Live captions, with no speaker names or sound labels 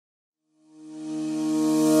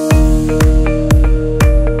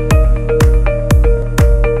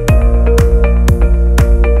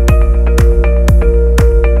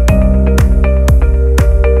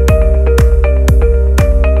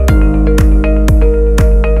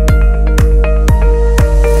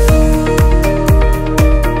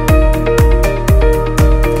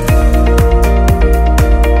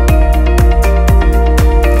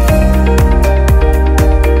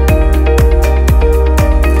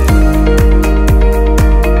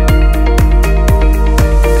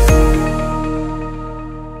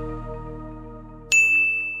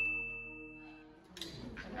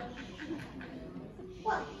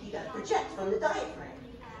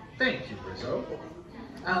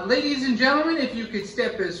Ladies and gentlemen, if you could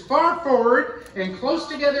step as far forward and close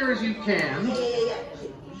together as you can. Yeah.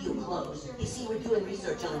 You close. You see, we're doing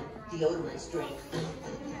research on deodorant strength.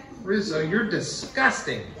 Rizzo, you're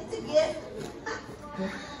disgusting. It's a gift.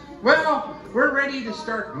 Well, we're ready to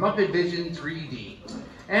start Muppet Vision 3D.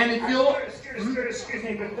 And if you'll... Excuse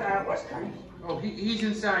me, but what's coming? Oh, he's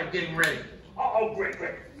inside getting ready. Oh, great.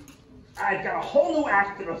 I've got a whole new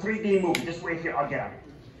act for the 3D movie. Just wait here, I'll get him.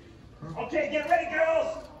 Okay, get ready,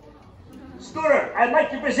 girls. Scooter, I'd like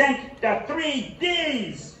to present the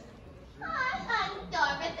 3Ds. Hi, I'm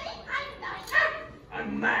Dorothy.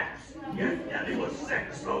 I'm Max. Yes, Daddy was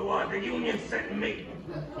sick, so the union sent me.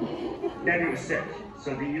 Daddy was sick,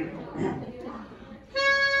 so the union. 1, 2,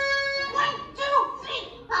 3,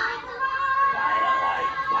 by the light.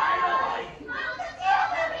 Not the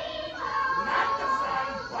sun,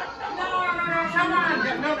 but the moon. Come on.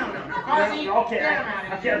 No. Fozzie, Okay, get him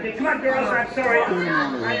out of here. okay. Come on, girls. I'm sorry. Okay,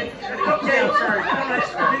 I'm sorry.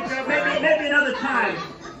 Maybe another time.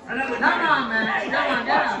 Another time. Come on, Max.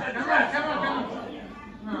 Come on.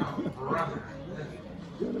 Oh, brother.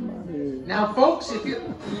 Now, folks, if you...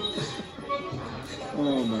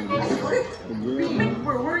 Oh my God. Bean,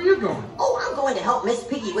 where are you going? Oh, I'm going to help Miss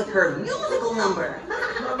Piggy with her musical number.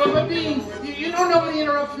 But Bean, you know nobody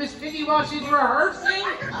interrupts Miss Piggy while she's rehearsing?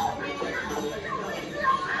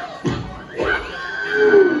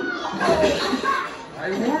 I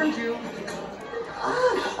warned you.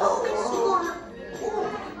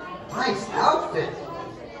 Nice outfit.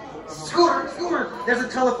 Scooter, there's a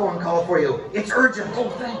telephone call for you. It's urgent. Oh,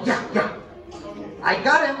 thanks. Yeah. I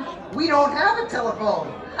got him. We don't have a telephone.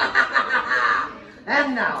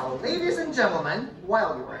 And now, ladies and gentlemen,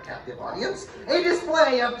 while you are a captive audience, a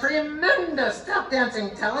display of tremendous tap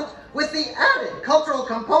dancing talent with the added cultural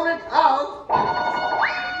component of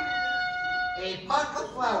a pot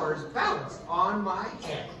of flowers bounced on my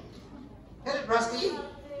head. Hit it, Rusty.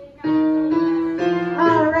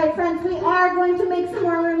 Alright friends, we are going to make some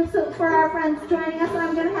more room for our friends joining us, so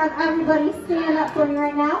I'm going to have everybody stand up for me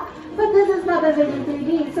right now. But this is Muppet Vision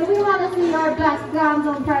 3D, so we want to see our best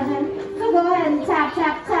Gonzo impression. So go ahead and tap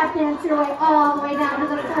dance your way all the way down to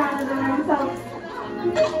the front of the room, folks.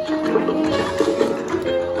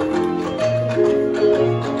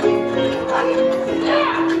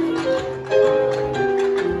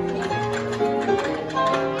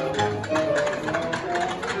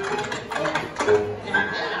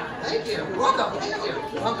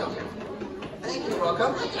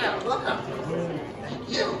 Welcome. Thank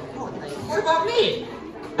you. What about me?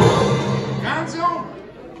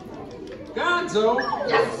 Gonzo?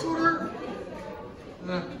 Yes, Scooter.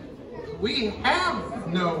 We have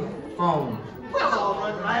no phone. Well, I'll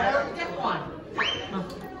run right out and get one.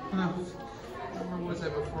 Where was I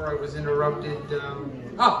before I was interrupted?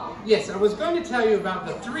 Oh, yes, I was going to tell you about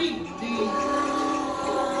the 3D...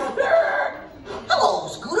 Hello,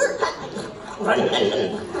 Scooter.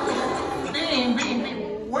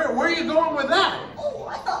 Bean, where are you going with that? Oh,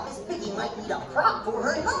 I thought Miss Piggy might need a prop for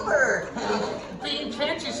her number. Bean,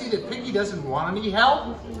 can't you see that Piggy doesn't want any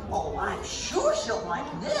help? Oh, I'm sure she'll like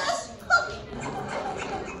this.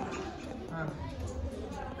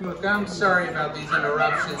 Look, I'm sorry about these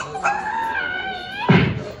interruptions.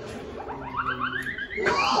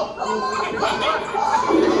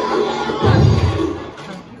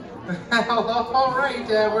 All right,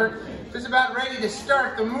 we're just about ready to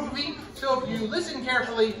start the movie, so if you listen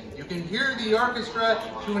carefully, you can hear the orchestra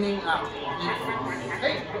tuning up.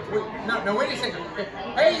 Hey, wait a second.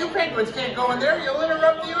 Hey, you penguins can't go in there, you'll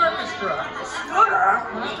interrupt the orchestra. Scooter,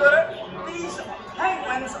 these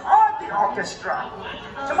penguins are the orchestra.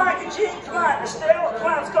 Come on, Eugene, come on, Estelle, come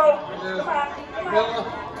on, let's go. Come on.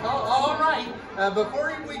 Well, all right.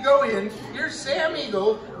 Before we go in, here's Sam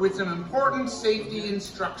Eagle with some important safety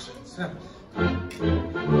instructions.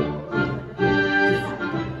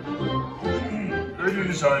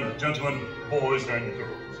 Ladies and gentlemen, boys and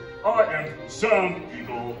girls, I am Sam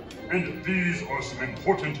Eagle, and these are some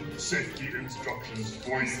important safety instructions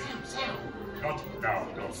for you. Sam. Not now,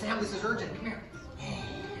 go. Sam, this is urgent. Come here.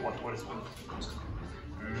 What is it?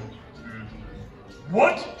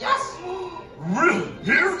 What? Yes. Really?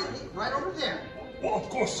 Here? Right over there. Well, of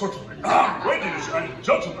course, certainly. Ladies and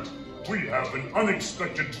gentlemen, we have an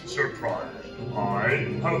unexpected surprise.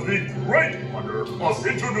 I have the great honor of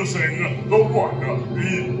introducing the one, the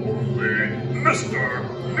only, Mr.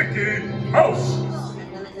 Mickey Mouse.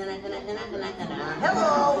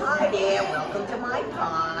 Hello, hi there, welcome to my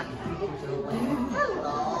park.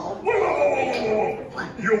 Hello. Whoa!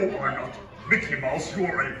 You are not Mickey Mouse, you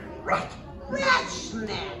are a rat. Rat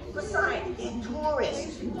snack. Besides, they're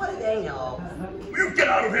tourists. What do they know? Will you get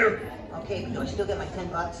out of here? Okay, but do I still get my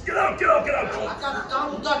 $10? Get out, get out, get out! I've got a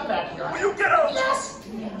Donald Duck back here. Will you get out? Yes!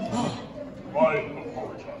 I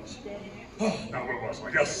apologize. Now where was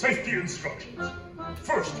I? Yes, safety instructions.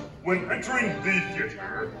 First, when entering the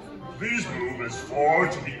theater, please move as far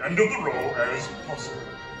to the end of the row as possible.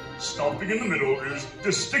 Stopping in the middle is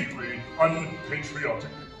distinctly unpatriotic.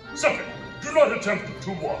 Second, do not attempt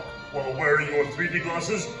to walk. While wearing your 3D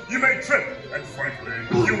glasses, you may trip, and frankly,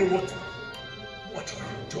 you will look... What are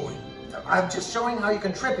you doing? I'm just showing how you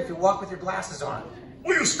can trip if you walk with your glasses on.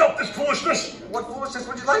 Will you stop this foolishness? What foolishness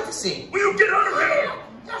would you like to see? Will you get out of here?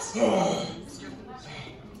 Yes!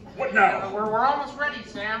 What now? We're almost ready,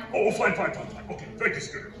 Sam. Oh, fine. Okay, thank you,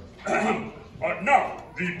 Scooter. Now,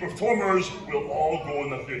 the performers will all go in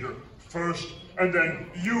the theater first, and then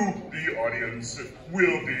you, the audience,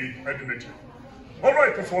 will be admitted. All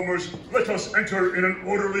right, performers, let us enter in an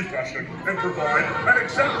orderly fashion and provide an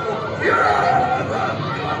example.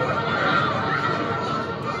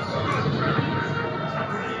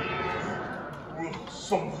 Will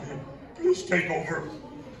somebody please take over?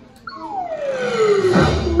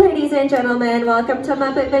 Ladies and gentlemen, welcome to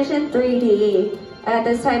Muppet Vision 3D. At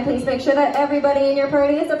this time, please make sure that everybody in your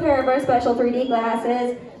party has a pair of our special 3D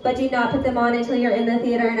glasses, but do not put them on until you're in the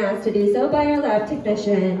theater and asked to do so by our lab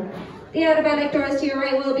technician. The automatic doors to your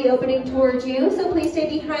right will be opening towards you, so please stay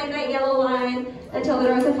behind that yellow line until the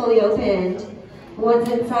doors are fully opened. Once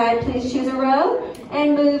inside, please choose a row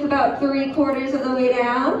and move about 3/4 of the way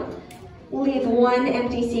down. Leave one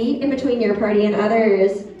empty seat in between your party and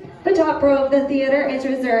others. The top row of the theater is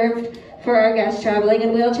reserved for our guests traveling in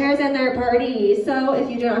wheelchairs and their parties. So if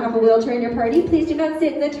you do not have a wheelchair in your party, please do not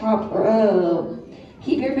sit in the top row.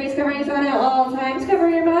 Keep your face coverings on at all times,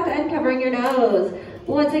 covering your mouth and covering your nose.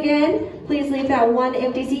 Once again, please leave that one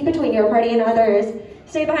empty seat between your party and others.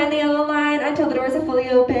 Stay behind the yellow line until the doors are fully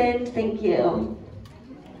opened. Thank you.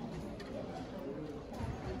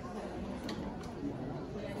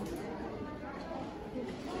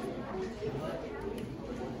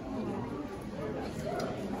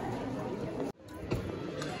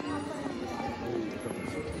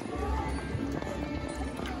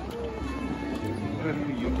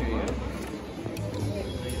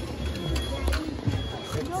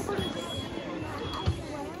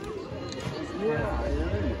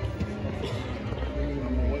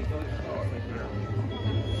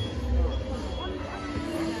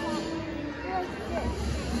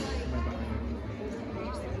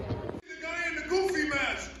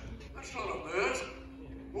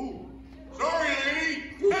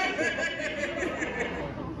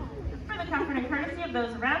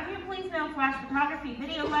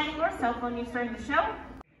 Video lighting or cell phone use during the show.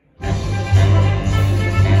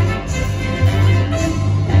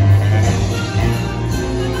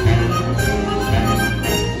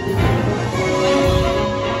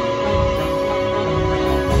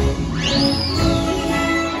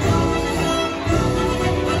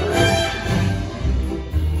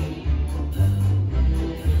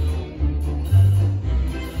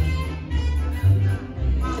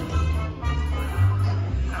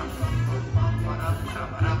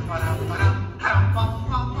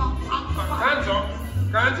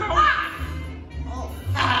 Gonzo?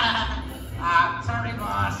 Sorry,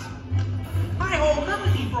 boss. Hi-ho,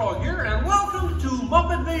 Kermit Frog here, and welcome to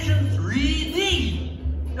Muppet Vision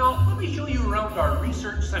 3D. Now, let me show you around our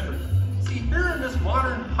research center. See, here in this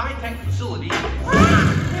modern high-tech facility...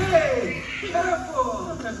 Hey,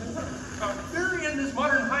 careful! Here in this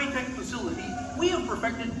modern high-tech facility, we have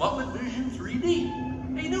perfected Muppet Vision 3D.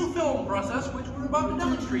 A new film process which we're about to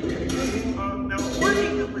demonstrate. Now,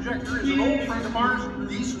 working the projector is an old friend of ours,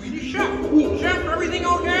 the Swedish Chef. Chef, everything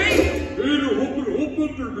okay?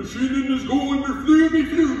 Der maskinen is going to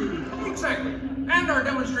flumy. Exactly. And our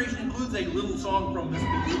demonstration includes a little song from Miss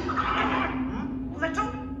Piggy.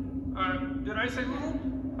 Little? Did I say little?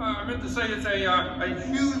 I meant to say it's a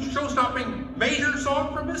huge, show-stopping, major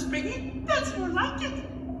song from Miss Piggy. That's more like it.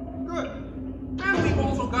 Good. And we've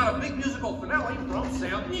also got a big musical finale from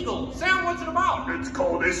Sam Eagle. Sam, what's it about? It's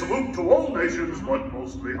called A Salute to All Nations, but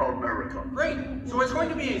mostly America. Great. So it's going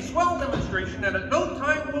to be a swell demonstration, and at no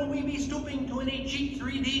time will we be stooping to any cheap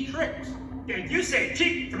 3D tricks. Did you say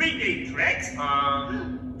cheap 3D tricks?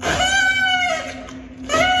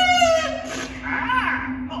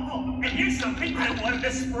 And here's something I wanted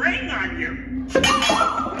to spring on you.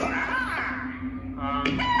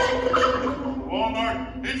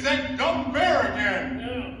 Walmart, it's that dumb bear again.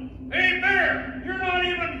 Hey, Bear, you're not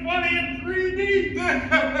even funny in 3D.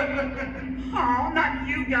 Oh, not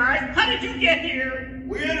you guys. How did you get here?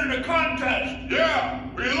 We entered a contest. Yeah,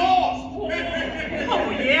 we lost. Oh,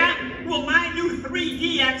 yeah? Well, my new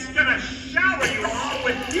 3DX gonna shower you all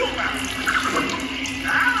with humor.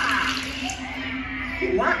 Ah!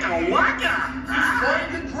 Waka waka! He's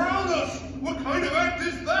trying to drown us! What kind of act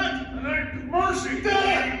is that? An act of mercy!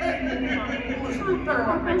 Better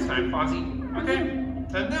luck next time, Fozzie. Okay?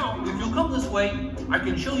 And now, if you'll come this way, I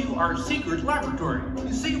can show you our secret laboratory.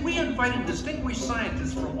 You see, we invited distinguished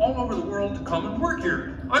scientists from all over the world to come and work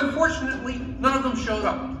here. Unfortunately, none of them showed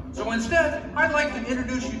up. So instead, I'd like to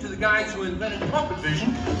introduce you to the guys who invented Muppet Vision,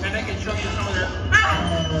 and they can show you some of their...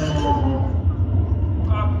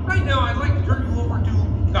 right now, I'd like to turn you over to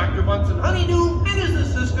Dr. Bunsen Honeydew and his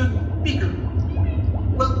assistant, Beaker.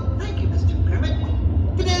 Well, thank you, Mr. Kermit.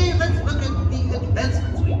 Today, let's look at the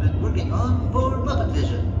advancements we've been working on for Muppet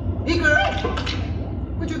Vision. Beaker,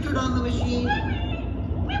 would you turn on the machine?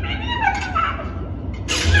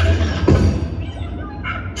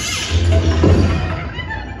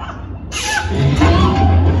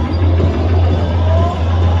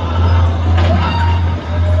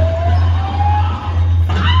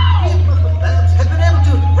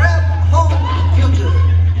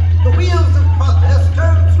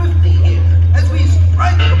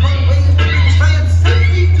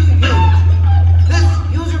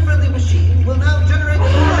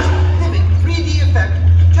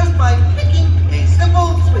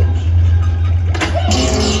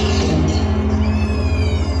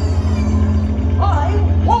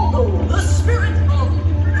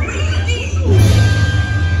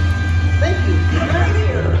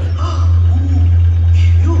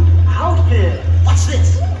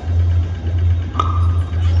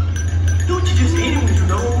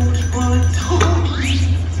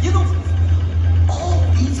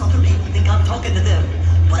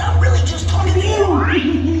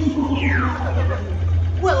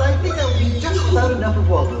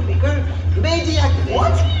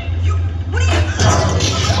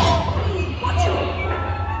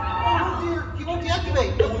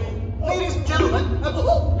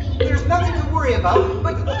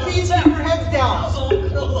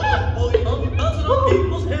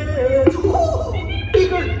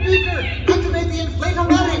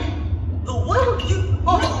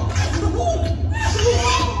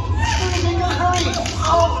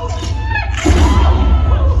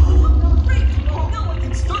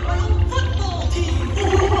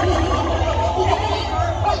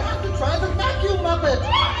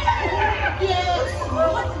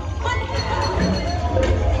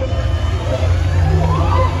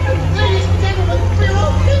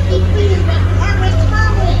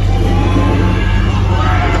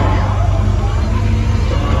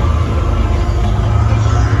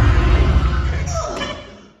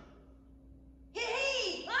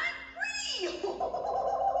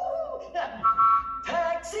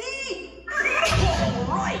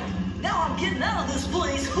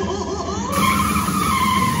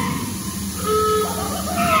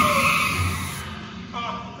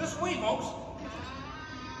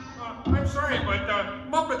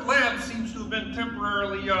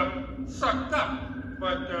 Sucked up,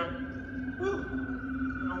 but,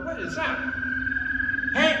 what is that?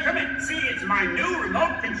 Hey, come in. See, it's my new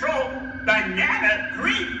remote control banana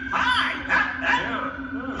cream pie.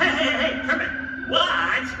 Yeah. Hey, come in.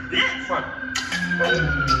 What's this? What?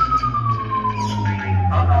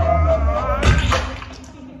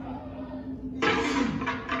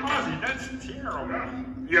 Fozzie, that's terrible.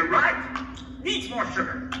 You're right. Needs more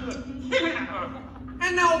sugar.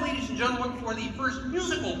 And now, ladies and gentlemen, for the first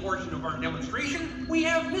musical portion of our demonstration, we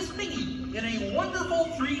have Miss Piggy in a wonderful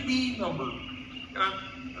 3D number.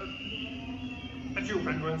 That's you,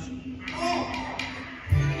 penguins.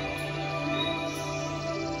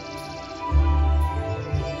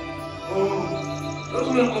 Oh,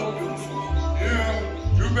 doesn't it look beautiful?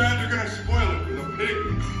 Yeah, too bad you're gonna spoil it with a pig.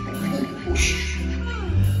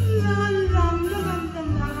 La la la la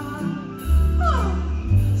la. Oh,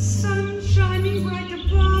 sun shining right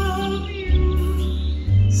above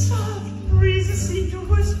you. Soft breezes seem to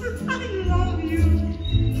whisper, I love you.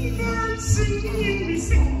 Birds singing in the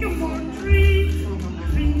sycamore tree.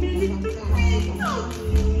 Dreamy little queen.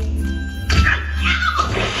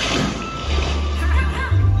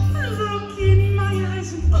 Look in my eyes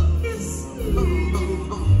and kiss me.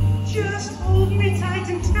 Just hold me tight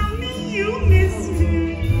and tell me you miss me.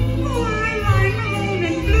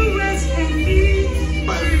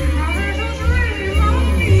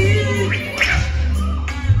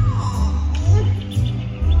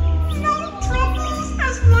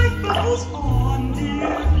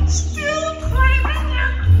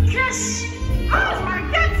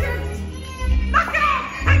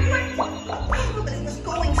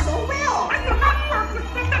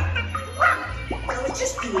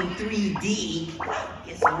 going 3D.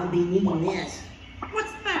 Guess I won't be needing this.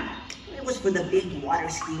 What's that? It was for the big water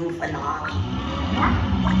skiing finale.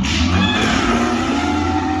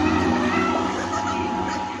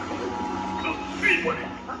 Anybody,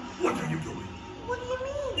 what are you doing? What do you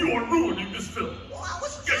mean? You are ruining this film. Well, I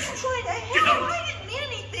was Get just out. trying to Get help. out. I didn't mean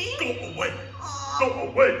anything. Go away. Go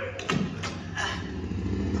away.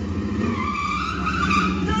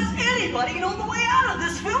 Does anybody know the way out of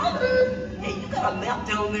this film? Hey, you got a map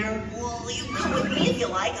down there? Well, you come with me if you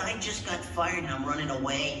like. I just got fired and I'm running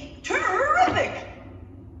away. Terrific!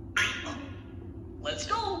 Let's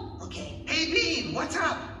go. Okay. Hey, Bean, what's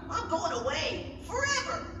up? I'm going away.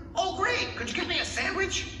 Forever. Oh, great. Could you give me a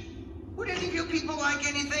sandwich? Would any of you people like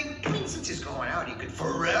anything? I mean, since he's going out, he could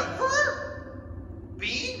forever?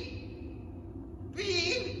 Bean?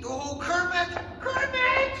 Bean? Oh, Kermit!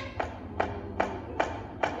 Kermit!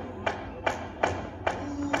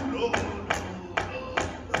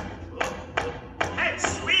 Hey,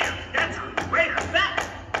 sweetie, that's a great effect.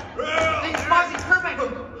 Hey, Fozzie, Kermit!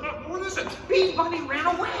 What is it? Bean Bunny ran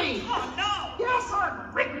away! Oh, no. Yes,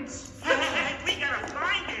 our ribbons! We gotta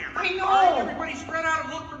find him. I know! All right, everybody spread out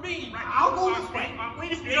and look for me. I'll go this way.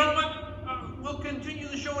 Ladies and gentlemen, we'll continue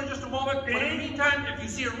the show in just a moment. But in the meantime, if you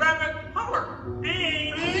see a rabbit, holler.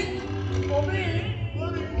 Bean. Bean? Oh, Bean? Where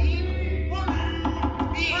are you?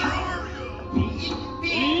 Bean?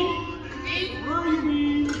 Bean? Bean? Where are you,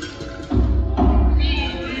 Bean?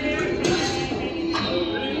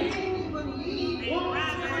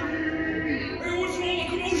 Hey, what's all the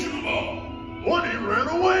commotion about? Bunny ran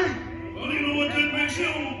away. Well, you know what that makes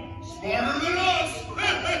him? Smarter than us.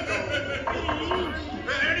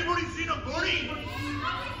 Has anybody seen a bunny?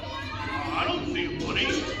 I don't see a bunny.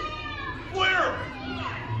 Where?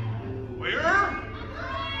 Where?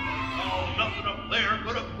 Oh, nothing up there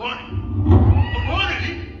but a bunny. A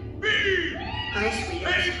bunny? Bean! Hi,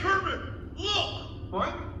 sweetheart. Hey, Kermit, look!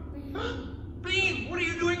 What? Bean, what are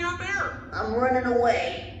you doing out there? I'm running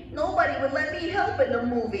away. Nobody would let me help in the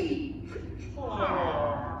movie.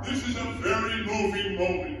 This is a very moving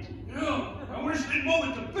moment. Yeah, I wish they'd move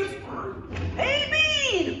it to Pittsburgh. Hey,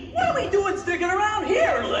 Bean! What are we doing sticking around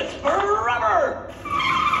here? Let's burn rubber!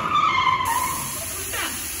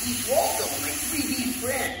 He's Waldo, my 3D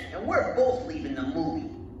friend, and we're both leaving the movie.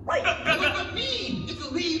 Right. But Bean, if you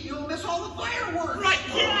leave, you'll miss all the fireworks. Right,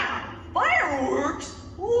 yeah. Fireworks?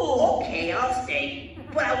 Ooh, okay, I'll stay.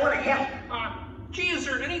 But I want to help. Gee, is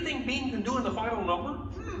there anything Bean can do in the final number?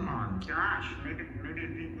 Oh, gosh.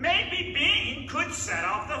 Maybe Bean could set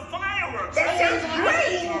off the fireworks. That sounds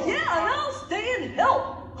great! Yeah, and I'll stay and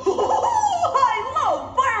help. I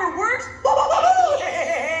love fireworks!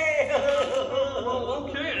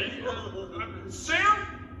 Okay. Sam,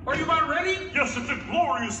 are you about ready? Yes, it's a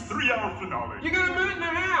glorious 3-hour finale. You got a minute and a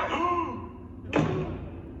half.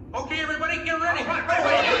 Okay, everybody, get ready.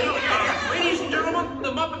 Ladies and gentlemen,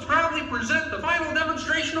 the Muppets proudly present the final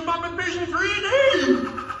demonstration of Muppet Vision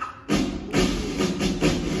 3D.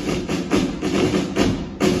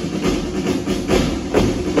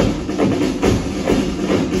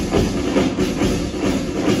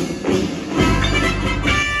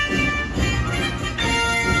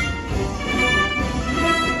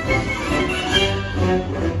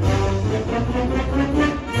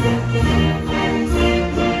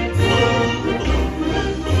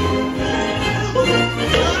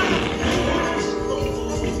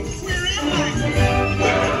 Where am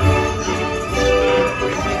I?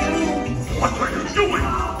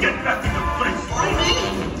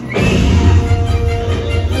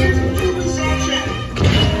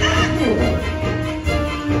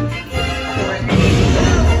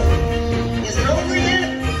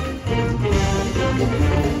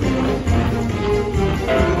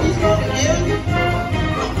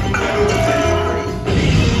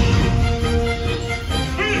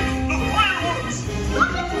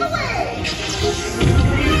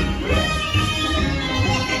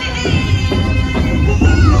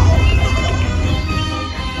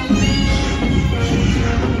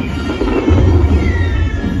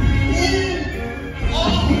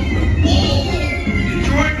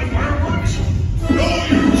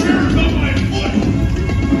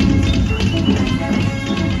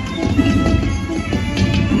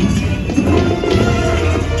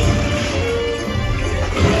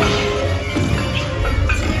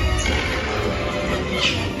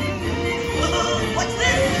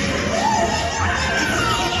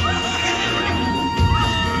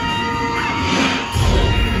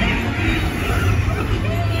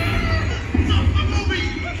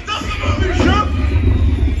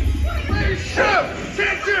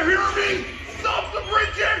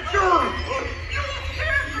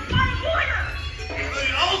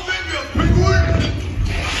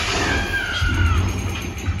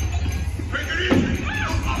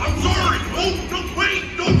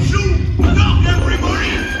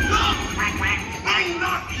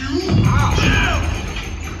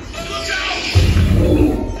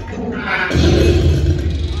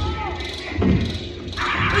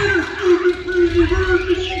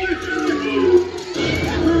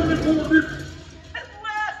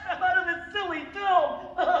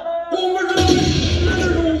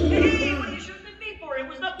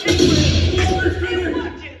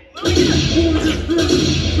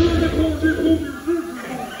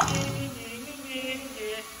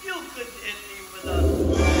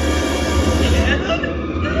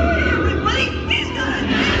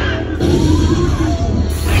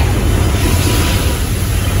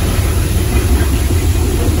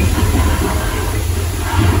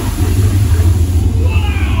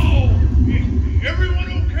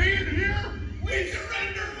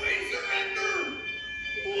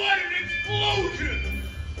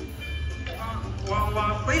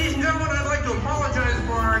 Ladies and gentlemen, I'd like to apologize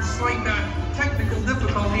for our slight technical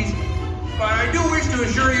difficulties, but I do wish to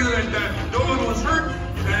assure you that no one was hurt,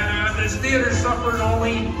 and this theater suffered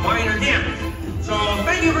only minor damage. So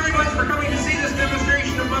thank you very much for coming to see this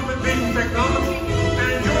demonstration of Muppet Vision technology,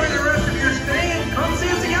 and enjoy the rest of your stay, and come see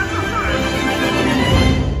us again sometime.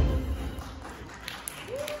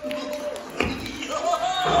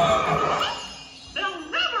 They'll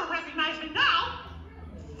never recognize me now.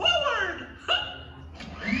 Forward!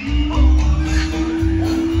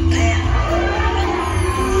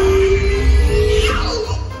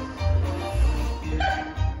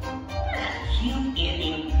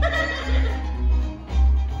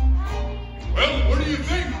 Well, what do you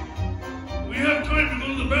think? We have time to go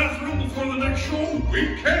to the bathroom before the next show? We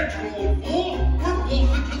can't, you old fool. We're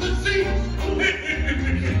closer to the seats. On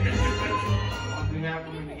behalf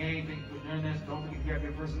of the gang, thank you for doing this. Don't forget to grab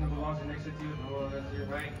your person that belongs next to you. Oh, that's your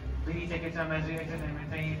right. Please take your time as you exit and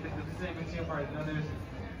maintain the same part as others.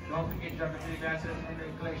 Don't forget to drop your glasses and the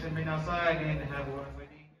collection bin outside and have a wonderful